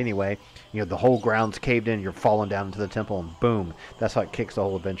level 5 anyway, the whole ground's caved in, you're falling down into the temple, and boom, that's how it kicks the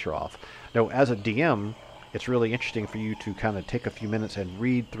whole adventure off. Now, as a DM, it's really interesting for you to kind of take a few minutes and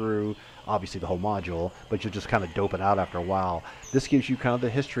read through, obviously, the whole module, but you'll just kind of dope it out after a while. This gives you kind of the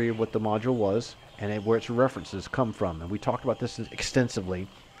history of what the module was and where its references come from. And we talked about this extensively,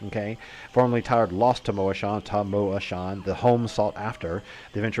 okay? Formerly titled Lost Tamoachan, the home sought after.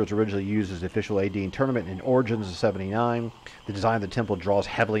 The adventure was originally used as the official AD&D tournament in Origins of 79. The design of the temple draws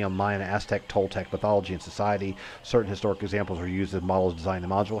heavily on Mayan, Aztec, Toltec mythology and society. Certain historic examples were used as models designing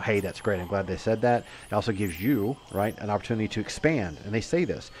the module. Hey, that's great. I'm glad they said that. It also gives you, right, an opportunity to expand. And they say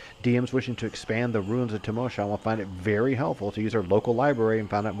this. DMs wishing to expand the ruins of Tamoachan will find it very helpful to use their local library and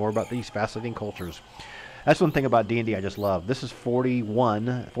find out more about these fascinating cultures. That's one thing about D&D I just love. This is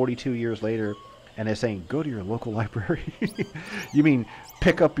 42 years later, and they're saying, go to your local library. You mean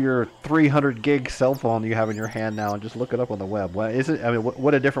pick up your 300 gig cell phone you have in your hand now and just look it up on the web. Well,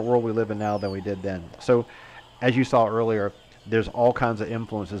 what a different world we live in now than we did then. So, as you saw earlier, there's all kinds of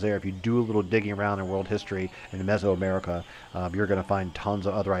influences there. If you do a little digging around in world history in Mesoamerica, you're going to find tons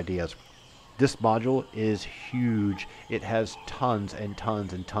of other ideas. This module is huge. It has tons and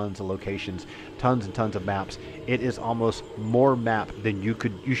tons and tons of locations, tons and tons of maps. It is almost more map than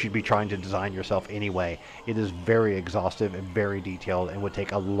you should be trying to design yourself anyway. It is very exhaustive and very detailed and would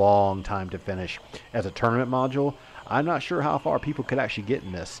take a long time to finish. As a tournament module, I'm not sure how far people could actually get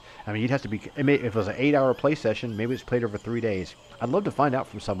in this. I mean, you'd have to be, if it was an 8-hour play session, maybe it's played over 3 days. I'd love to find out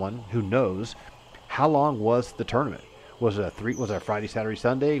from someone who knows how long was the tournament. Was it a Friday, Saturday,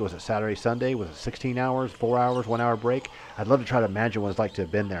 Sunday? Was it Saturday, Sunday? Was it 16 hours, 4 hours, 1 hour break? I'd love to try to imagine what it's like to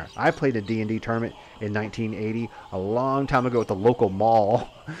have been there. I played a D&D tournament in 1980, a long time ago at the local mall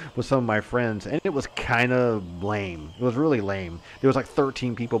with some of my friends, and it was kind of lame. It was really lame. There was like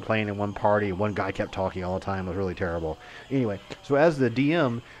 13 people playing in one party, and one guy kept talking all the time. It was really terrible. Anyway, so as the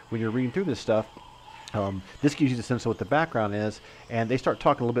DM, when you're reading through this stuff, this gives you the sense of what the background is, and they start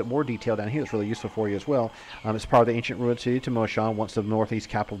talking a little bit more detail down here. It's really useful for you as well. It's part of the ancient ruined city of Tamoachan, once the northeast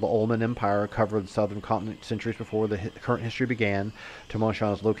capital of the Olman Empire, covered the southern continent centuries before the current history began.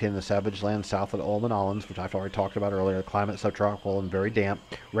 Tamoachan is located in the savage land south of the Olman Islands, which I've already talked about earlier. The climate is subtropical and very damp.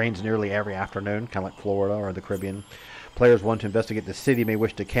 Rains nearly every afternoon, kind of like Florida or the Caribbean. Players want to investigate the city may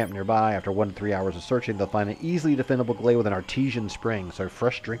wish to camp nearby. After 1 to 3 hours of searching, they'll find an easily defendable glade with an artesian spring, so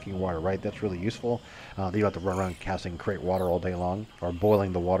fresh drinking water, right? That's really useful. You don't have to run around casting crate water all day long or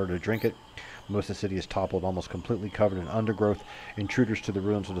boiling the water to drink it. Most of the city is toppled, almost completely covered in undergrowth. Intruders to the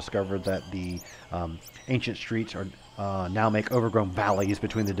ruins will discover that the ancient streets are now make overgrown valleys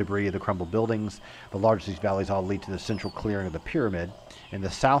between the debris of the crumbled buildings. The largest of these valleys all lead to the central clearing of the pyramid. In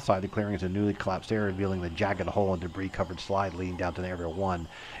the south side of the clearing is a newly collapsed area, revealing the jagged hole and debris-covered slide leading down to Area 1.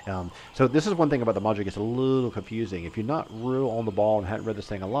 So this is one thing about the module that gets a little confusing. If you're not real on the ball and haven't read this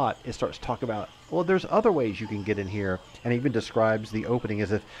thing a lot, it starts talking about, well, there's other ways you can get in here, and even describes the opening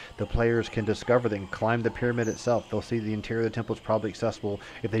as if the players can discover them and climb the pyramid itself. They'll see the interior of the temple is probably accessible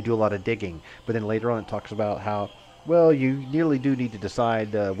if they do a lot of digging. But then later on it talks about how, well, you nearly do need to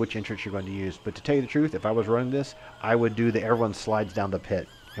decide which entrance you're going to use. But to tell you the truth, if I was running this, I would do the everyone slides down the pit.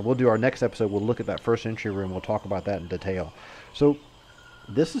 And we'll do our next episode. We'll look at that first entry room. We'll talk about that in detail. So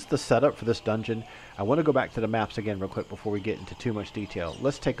this is the setup for this dungeon. I want to go back to the maps again real quick before we get into too much detail.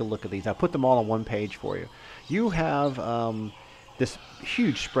 Let's take a look at these. I put them all on one page for you. You have this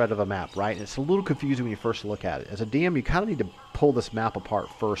huge spread of a map, right? And it's a little confusing when you first look at it. As a DM, you kind of need to pull this map apart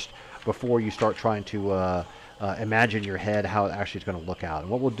first before you start trying to imagine in your head how it actually is going to look out. And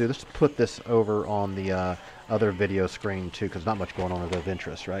what we'll do, let's put this over on the other video screen too, because not much going on of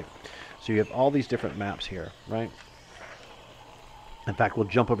interest, right? So you have all these different maps here, right? In fact, we'll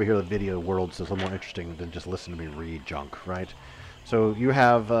jump over here to the video world, so it's a little more interesting than just listen to me read junk, right? So you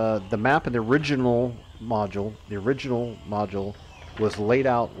have the map in the original module. The original module was laid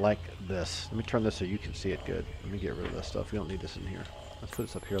out like this. Let me turn this so you can see it good. Let me get rid of this stuff. We don't need this in here. Let's put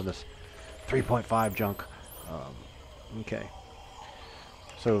this up here on this 3.5 junk. Okay.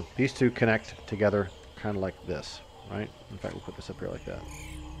 So these two connect together kind of like this, right? In fact, we'll put this up here like that.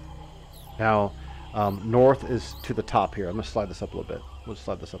 Now, north is to the top here. I'm going to slide this up a little bit. We'll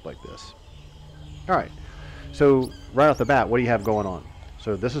slide this up like this. All right. So right off the bat, what do you have going on?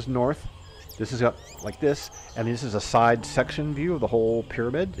 So this is north. This is up like this, and this is a side section view of the whole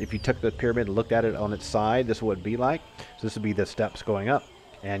pyramid. If you took the pyramid and looked at it on its side, this is what it'd be like. So this would be the steps going up,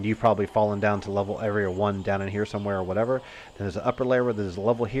 and you've probably fallen down to level area 1 down in here somewhere or whatever. Then there's an upper layer where there's a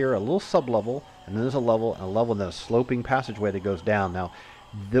level here, a little sub-level, and then there's a level, and then a sloping passageway that goes down. Now,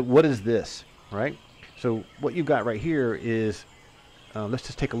 what is this, right? So what you've got right here is, let's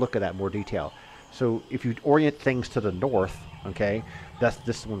just take a look at that in more detail. So if you orient things to the north, okay, that's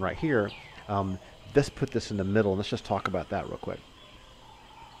this one right here. Let's put this in the middle, and let's just talk about that real quick.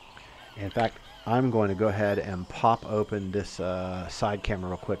 In fact, I'm going to go ahead and pop open this side camera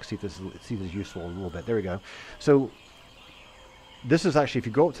real quick, see if this is useful a little bit. There we go. So this is actually, if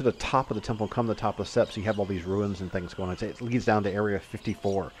you go up to the top of the temple and come to the top of the steps, you have all these ruins and things going on. It leads down to area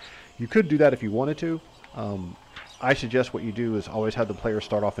 54. You could do that if you wanted to. I suggest what you do is always have the player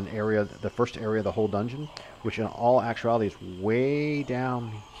start off in the first area of the whole dungeon, which in all actuality is way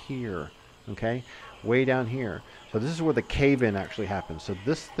down here. Okay, way down here. So this is where the cave-in actually happens. So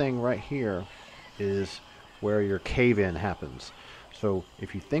this thing right here is where your cave-in happens. So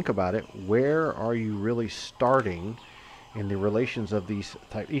if you think about it, where are you really starting in the relations of these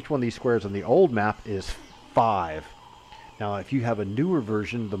each one of these squares on the old map is 5. Now if you have a newer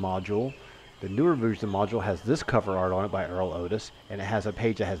version of the module, the newer version of the module has this cover art on it by Earl Otis, and it has a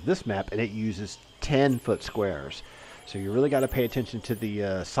page that has this map, and it uses 10-foot squares. So you really got to pay attention to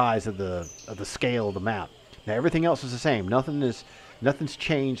the size of the scale of the map. Now everything else is the same. Nothing's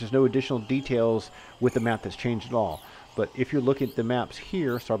changed. There's no additional details with the map that's changed at all. But if you're looking at the maps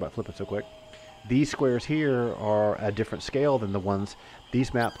here, sorry about flipping so quick, these squares here are a different scale than the ones.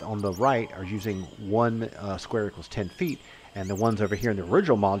 These maps on the right are using 1 square equals 10 feet, and the ones over here in the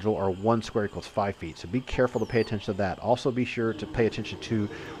original module are 1 square equals 5 feet. So be careful to pay attention to that. Also be sure to pay attention to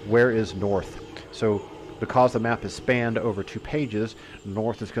where is north. So because the map is spanned over 2 pages,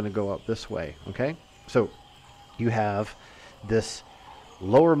 north is going to go up this way, okay? So you have this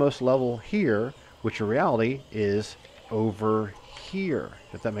lowermost level here, which in reality is over here,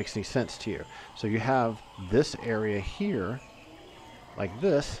 if that makes any sense to you. So you have this area here, like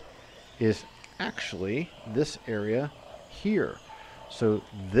this, is actually this area here. So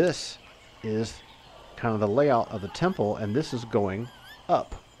this is kind of the layout of the temple, and this is going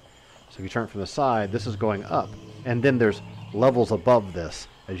up. So if you turn it from the side, this is going up. And then there's levels above this,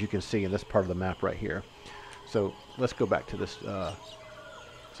 as you can see in this part of the map right here. So let's go back to this.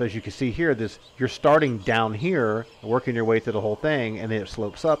 So as you can see here, you're starting down here, working your way through the whole thing, and then it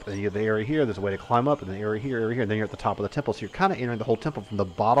slopes up, and you have the area here, there's a way to climb up, and the area here, and then you're at the top of the temple. So you're kind of entering the whole temple from the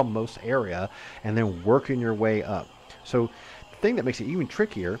bottommost area, and then working your way up. So the thing that makes it even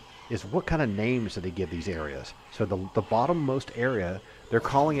trickier is what kind of names do they give these areas. So the bottommost area, they're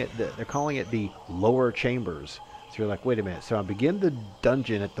calling it the lower chambers. So you're like, wait a minute. So I begin the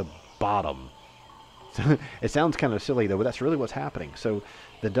dungeon at the bottom. So it sounds kind of silly though, but that's really what's happening. So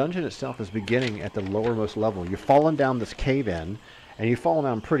the dungeon itself is beginning at the lowermost level. You're falling down this cave-in, and you've fallen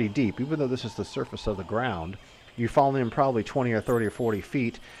down pretty deep. Even though this is the surface of the ground, you've fallen in probably 20 or 30 or 40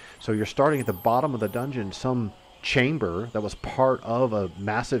 feet. So you're starting at the bottom of the dungeon, some chamber that was part of a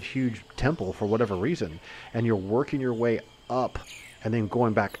massive, huge temple for whatever reason, and you're working your way up and then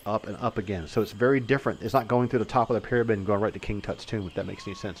going back up and up again. So it's very different. It's not going through the top of the pyramid and going right to King Tut's tomb, if that makes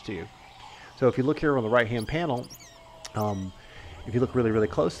any sense to you. So if you look here on the right-hand panel, if you look really, really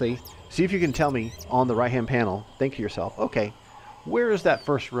closely, see if you can tell me on the right-hand panel, think to yourself, okay, where is that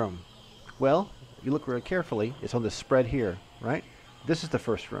first room? Well, you look really carefully, it's on this spread here, right? This is the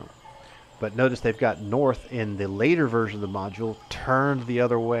first room. But notice they've got north in the later version of the module turned the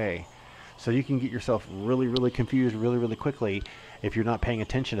other way. So you can get yourself really, really confused really, really quickly if you're not paying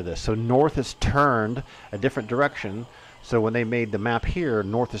attention to this. So north is turned a different direction. So when they made the map here,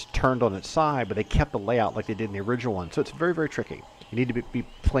 north is turned on its side, but they kept the layout like they did in the original one. So it's very, very tricky. You need to be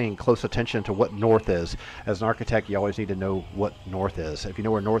paying close attention to what north is. As an architect, you always need to know what north is. If you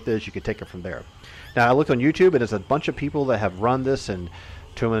know where north is, you can take it from there. Now, I looked on YouTube, and there's a bunch of people that have run this and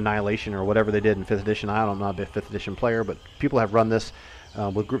Tomb of Annihilation or whatever they did in 5th edition. I'm not a 5th edition player, but people have run this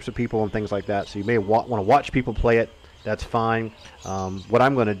with groups of people and things like that. So you may want to watch people play it. That's fine. What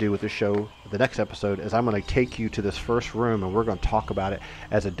I'm going to do with this show, the next episode, is I'm going to take you to this first room, and we're going to talk about it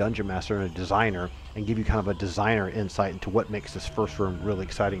as a dungeon master and a designer, and give you kind of a designer insight into what makes this first room really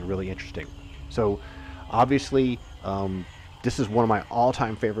exciting and really interesting. So, obviously, this is one of my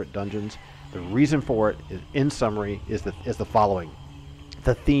all-time favorite dungeons. The reason for it, in summary, is the following.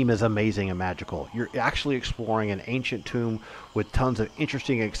 The theme is amazing and magical. You're actually exploring an ancient tomb with tons of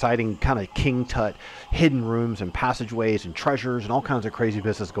interesting, exciting kind of King Tut hidden rooms and passageways and treasures and all kinds of crazy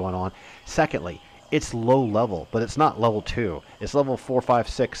business going on. Secondly, it's low level, but it's not level 2. It's level 4, 5,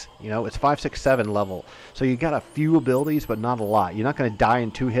 6. You know, it's 5, 6, 7 level. So you got a few abilities, but not a lot. You're not going to die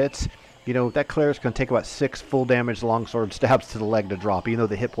in 2 hits. You know, that cleric's going to take about 6 full damage longsword stabs to the leg to drop, even though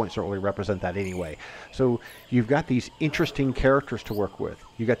the hit points don't really represent that anyway. So you've got these interesting characters to work with.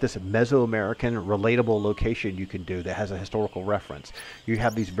 You got this Mesoamerican relatable location you can do that has a historical reference. You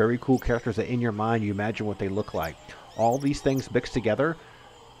have these very cool characters that in your mind you imagine what they look like. All these things mixed together,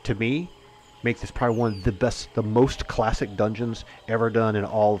 to me, make this probably one of the best, the most classic dungeons ever done in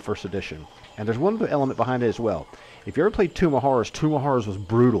all of First Edition. And there's one other element behind it as well. If you ever played Tomb of Horrors was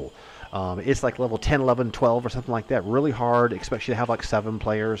brutal. It's like level 10, 11, 12 or something like that. Really hard. Expects you to have like 7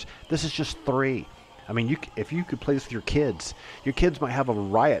 players. This is just 3. I mean, if you could play this with your kids might have a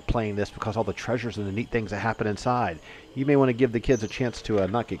riot playing this because all the treasures and the neat things that happen inside. You may want to give the kids a chance to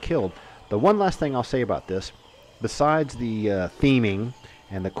not get killed. The one last thing I'll say about this, besides the theming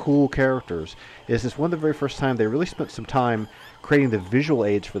and the cool characters, is this one of the very first time they really spent some time creating the visual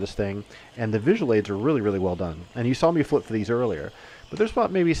aids for this thing, and the visual aids are really, really well done. And you saw me flip for these earlier, but there's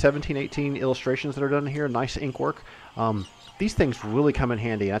about maybe 17, 18 illustrations that are done here, nice ink work. These things really come in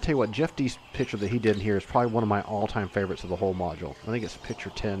handy, and I tell you what, Jeff D's picture that he did in here is probably one of my all-time favorites of the whole module. I think it's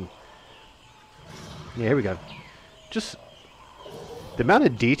picture 10. Yeah, here we go. Just the amount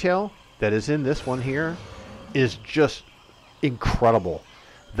of detail that is in this one here is just incredible.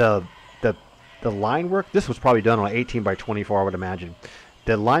 The line work, this was probably done on 18 by 24, I would imagine.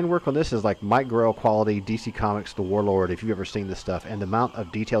 The line work on this is like Mike Grell quality, DC Comics, The Warlord, if you've ever seen this stuff. And the amount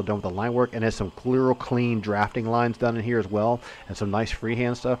of detail done with the line work, and there's some clear, clean drafting lines done in here as well, and some nice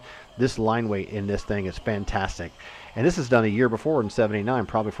freehand stuff. This line weight in this thing is fantastic. And this is done a year before in 79,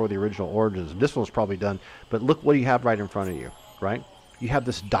 probably before the original Origins. This one was probably done, but look what you have right in front of you, right? You have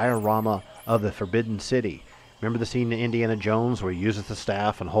this diorama of the Forbidden City. Remember the scene in Indiana Jones where he uses the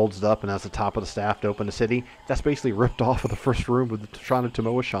staff and holds it up and has the top of the staff to open the city? That's basically ripped off of the first room with the Shrine of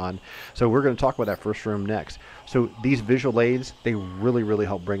Tamoachan. So we're going to talk about that first room next. So these visual aids, they really, really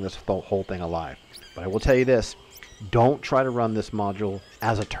help bring this whole thing alive. But I will tell you this, don't try to run this module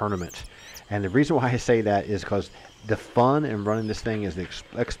as a tournament. And the reason why I say that is because the fun in running this thing is the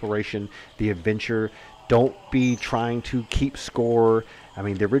exploration, the adventure. Don't be trying to keep score. I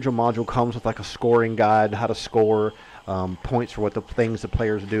mean, the original module comes with like a scoring guide, how to score, points for what the things the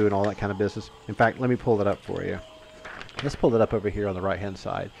players do and all that kind of business. In fact, let me pull that up for you. Let's pull it up over here on the right-hand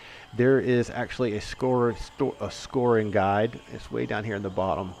side. There is actually a scoring guide. It's way down here in the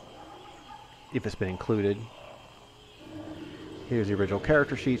bottom, if it's been included. Here's the original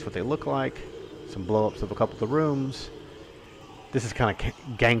character sheets, what they look like, some blow-ups of a couple of the rooms. This is kind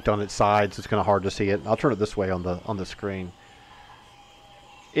of ganked on its sides, so it's kind of hard to see it. I'll turn it this way on the screen.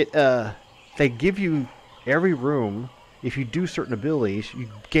 They give you every room. If you do certain abilities, you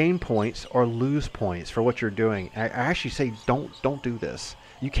gain points or lose points for what you're doing. I actually say don't do this.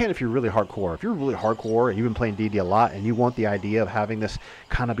 You can if you're really hardcore. If you're really hardcore and you've been playing D&D a lot and you want the idea of having this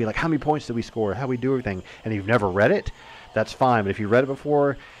kind of be like, how many points did we score? How do we do everything? And you've never read it, that's fine. But if you read it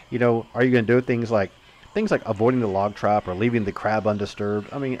before, you know, are you going to do things like avoiding the log trap or leaving the crab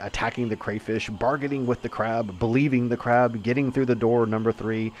undisturbed? I mean, attacking the crayfish, bargaining with the crab, believing the crab, getting through the door number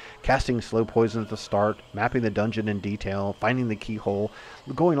 3, casting slow poison at the start, mapping the dungeon in detail, finding the keyhole,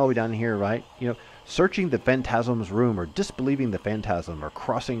 going all the way down here, right? You know, searching the phantasm's room or disbelieving the phantasm or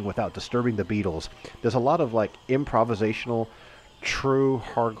crossing without disturbing the beetles. There's a lot of like improvisational, true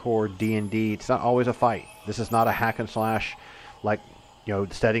hardcore D&D. It's not always a fight. This is not a hack and slash like, you know,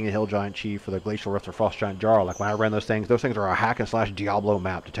 studying the Hill Giant Chief or the Glacial Rift or Frost Giant Jar. Like when I ran those things are a hack and slash Diablo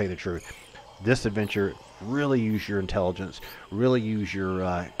map, to tell you the truth. This adventure, really use your intelligence, really use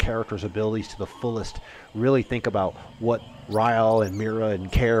your character's abilities to the fullest, really think about what Ryle and Mira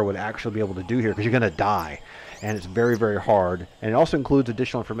and Care would actually be able to do here, because you're going to die. And it's very, very hard. And it also includes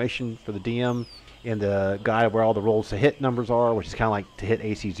additional information for the DM in the guide where all the rolls to hit numbers are, which is kind of like to hit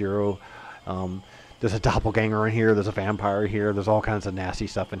AC 0. There's a doppelganger in here. There's a vampire here. There's all kinds of nasty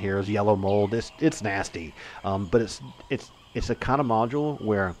stuff in here. There's yellow mold. It's nasty, but it's a kind of module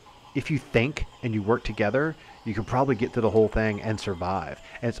where if you think and you work together, you can probably get through the whole thing and survive.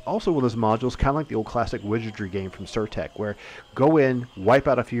 And it's also one of those modules, kind of like the old classic wizardry game from Surtech, where go in, wipe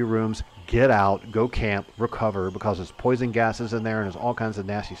out a few rooms, get out, go camp, recover, because there's poison gases in there and there's all kinds of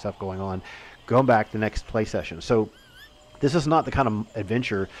nasty stuff going on. Go back to the next play session. So this is not the kind of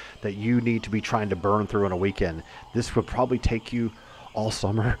adventure that you need to be trying to burn through in a weekend. This would probably take you all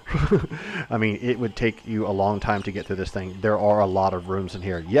summer. I mean, it would take you a long time to get through this thing. There are a lot of rooms in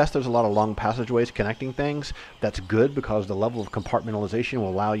here. Yes, there's a lot of long passageways connecting things. That's good because the level of compartmentalization will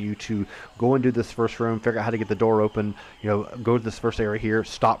allow you to go and do this first room, figure out how to get the door open, go to this first area here,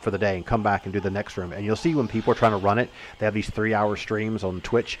 stop for the day, and come back and do the next room. And you'll see when people are trying to run it, they have these 3-hour streams on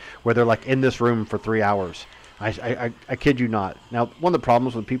Twitch where they're like in this room for 3 hours. I kid you not. Now, one of the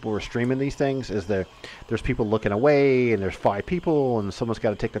problems when people are streaming these things is that there's people looking away, and there's 5 people, and someone's got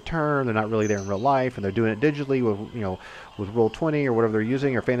to take a turn. They're not really there in real life, and they're doing it digitally with Roll20 or whatever they're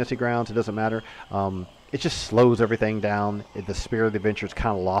using, or Fantasy Grounds. It doesn't matter. It just slows everything down. The spirit of the adventure is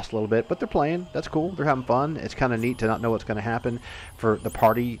kind of lost a little bit, but they're playing. That's cool. They're having fun. It's kind of neat to not know what's going to happen for the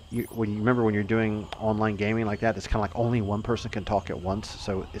party. Remember when you're doing online gaming like that, it's kind of like only one person can talk at once,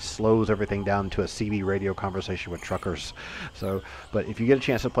 so it slows everything down to a CB radio conversation with truckers. But if you get a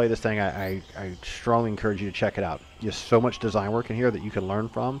chance to play this thing, I strongly encourage you to check it out. There's so much design work in here that you can learn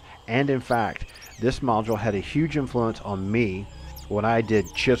from, and in fact, this module had a huge influence on me when I did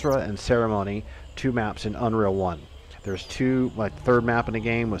Chisra and Ceremony, 2 maps in Unreal 1. There's 2, my third map in the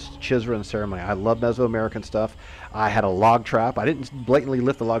game was Chisra and Ceremony. I love Mesoamerican stuff. I had a log trap. I didn't blatantly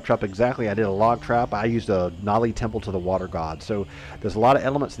lift the log trap exactly. I did a log trap. I used a Nali temple to the water god. So there's a lot of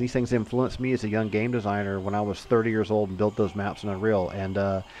elements. These things influenced me as a young game designer when I was 30 years old and built those maps in Unreal.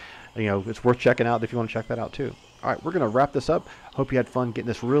 And, it's worth checking out if you want to check that out too. All right, we're going to wrap this up. Hope you had fun getting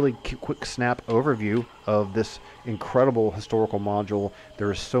this really quick snap overview of this incredible historical module.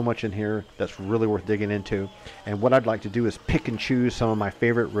 There is so much in here that's really worth digging into. And what I'd like to do is pick and choose some of my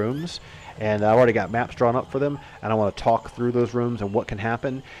favorite rooms. And I've already got maps drawn up for them. And I want to talk through those rooms and what can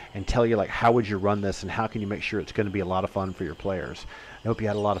happen and tell you, like, how would you run this and how can you make sure it's going to be a lot of fun for your players. I hope you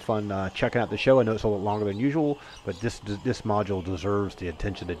had a lot of fun checking out the show. I know it's a little longer than usual, but this module deserves the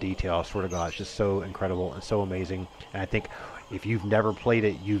attention to detail. I swear to God, it's just so incredible and so amazing. And I think if you've never played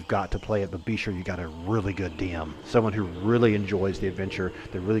it, you've got to play it, but be sure you got a really good DM, someone who really enjoys the adventure.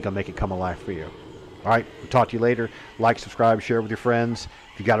 They're really going to make it come alive for you. All right, we'll talk to you later. Like, subscribe, share with your friends.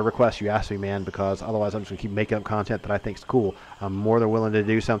 If you got a request, you ask me, man, because otherwise I'm just going to keep making up content that I think is cool. I'm more than willing to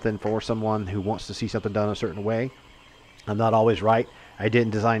do something for someone who wants to see something done a certain way. I'm not always right. I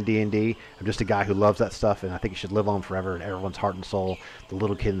didn't design D&D. I'm just a guy who loves that stuff, and I think it should live on forever in everyone's heart and soul. The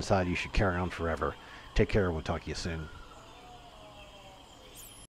little kid inside you should carry on forever. Take care, and we'll talk to you soon.